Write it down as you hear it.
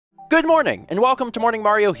Good morning, and welcome to Morning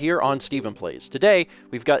Mario here on StephenPlays. Today,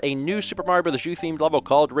 we've got a new Super Mario Bros. U-themed level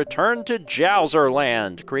called Return to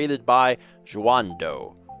Jowserland, created by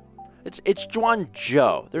Jowando. It's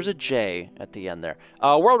Jwanjo. There's a J at the end there.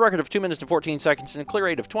 World record of 2 minutes and 14 seconds and a clear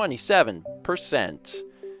rate of 27%.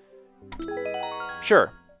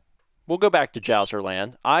 Sure, we'll go back to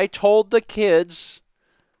Jowserland. I told the kids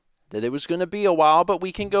that it was going to be a while, but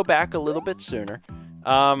we can go back a little bit sooner.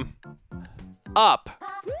 Up.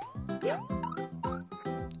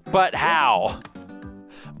 But how?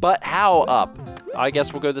 But how up? I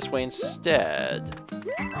guess we'll go this way instead.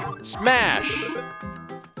 Smash!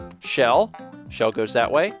 Shell. Shell goes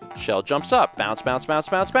that way. Shell jumps up. Bounce, bounce, bounce,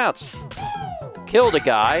 bounce, bounce. Killed a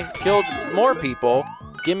guy. Killed more people.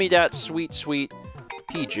 Give me that sweet, sweet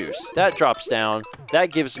pea juice. That drops down.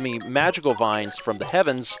 That gives me magical vines from the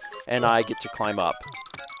heavens, and I get to climb up.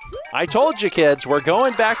 I told you, kids, we're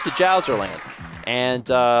going back to Jowserland. And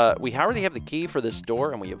we already have the key for this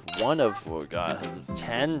door, and we have one of,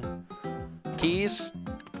 10 keys.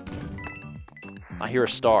 I hear a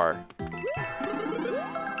star.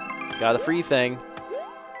 Got a free thing.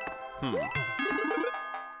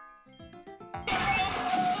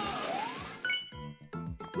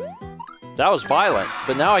 That was violent,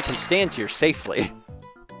 but now I can stand here safely.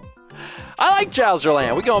 I like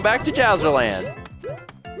Jowserland. We're going back to Jowserland.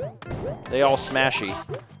 They all smashy.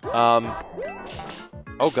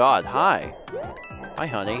 Oh God, hi. Hi,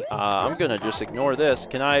 honey. I'm gonna just ignore this.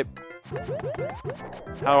 Can I...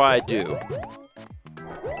 How do I do?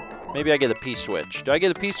 Maybe I get a P-switch. Do I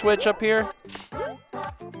get a P-switch up here?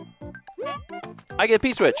 I get a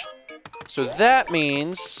P-switch. So that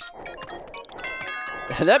means...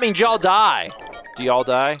 that means y'all die. Do y'all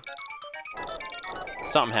die?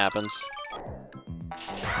 Something happens.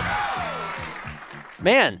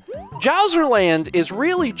 Man, Jowserland is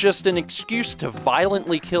really just an excuse to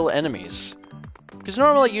violently kill enemies. Because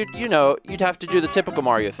normally, you'd have to do the typical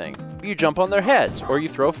Mario thing. You jump on their heads, or you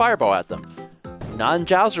throw a fireball at them. Not in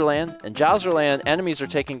Jowserland. In Jowserland, enemies are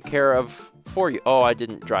taken care of for you. Oh, I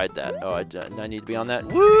didn't drive that. Oh, I need to be on that.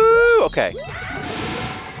 Woo! Okay.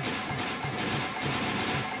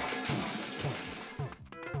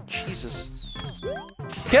 Jesus.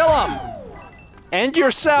 Kill him! And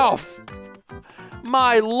yourself!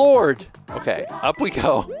 My lord! Okay, up we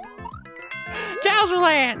go.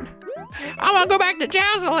 Jowserland! I want to go back to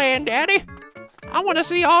Jowserland, Daddy! I want to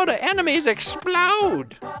see all the enemies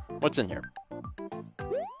explode! What's in here?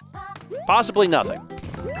 Possibly nothing.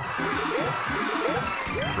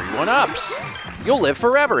 Free one-ups! You'll live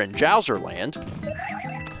forever in Jowserland.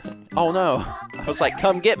 Oh no. I was like,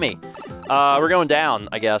 come get me. We're going down,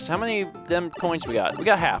 I guess. How many of them coins we got? We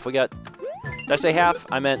got half. Did I say half?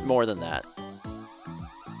 I meant more than that.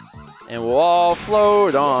 And we'll all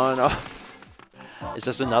float on. Oh. Is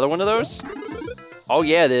this another one of those? Oh,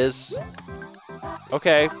 yeah, it is.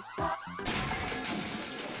 Okay.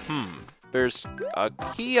 There's a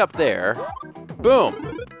key up there.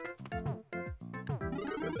 Boom.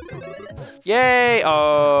 Yay!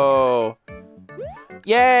 Oh.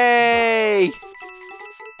 Yay!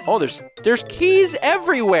 Oh, there's keys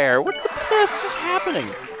everywhere. What the piss is happening?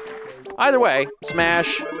 Either way,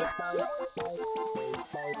 smash.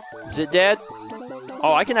 Is it dead?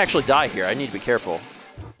 Oh, I can actually die here. I need to be careful.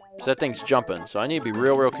 Because that thing's jumping, so I need to be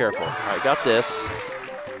real, real careful. All right, got this.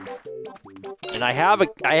 And I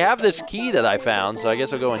have this key that I found, so I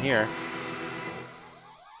guess I'll go in here.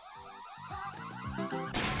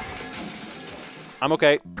 I'm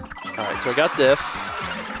okay. All right, so I got this.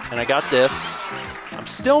 And I got this. I'm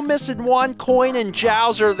still missing one coin in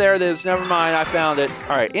Jowser. There it is. Never mind, I found it.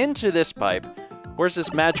 All right, into this pipe. Where's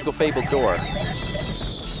this magical fabled door?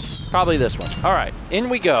 Probably this one. All right, in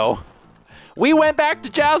we go. We went back to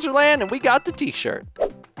Jowserland and we got the t-shirt.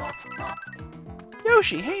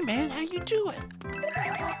 Yoshi, hey man, how you doing?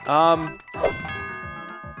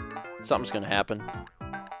 Something's gonna happen.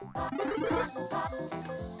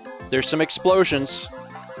 There's some explosions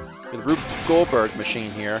with Rube Goldberg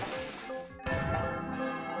machine here.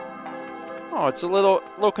 Oh, it's a little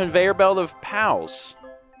conveyor belt of pals.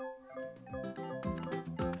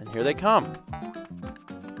 And here they come.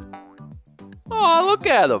 Oh, look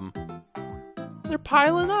at them. They're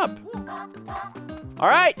piling up. All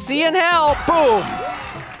right, see you in hell. Boom.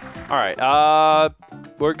 All right,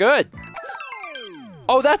 we're good.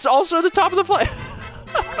 Oh, that's also the top of the flag.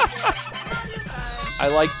 I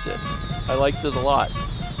liked it. I liked it a lot.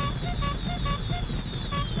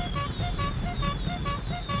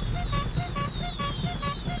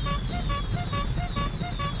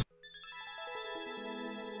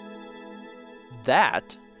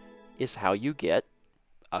 That is how you get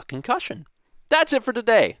a concussion. That's it for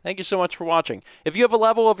today. Thank you so much for watching. If you have a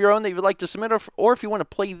level of your own that you would like to submit, or if you want to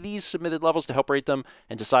play these submitted levels to help rate them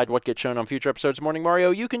and decide what gets shown on future episodes of Morning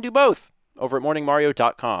Mario, you can do both over at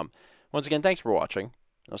morningmario.com. Once again, thanks for watching.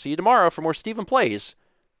 I'll see you tomorrow for more Stephen Plays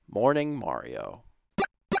Morning Mario.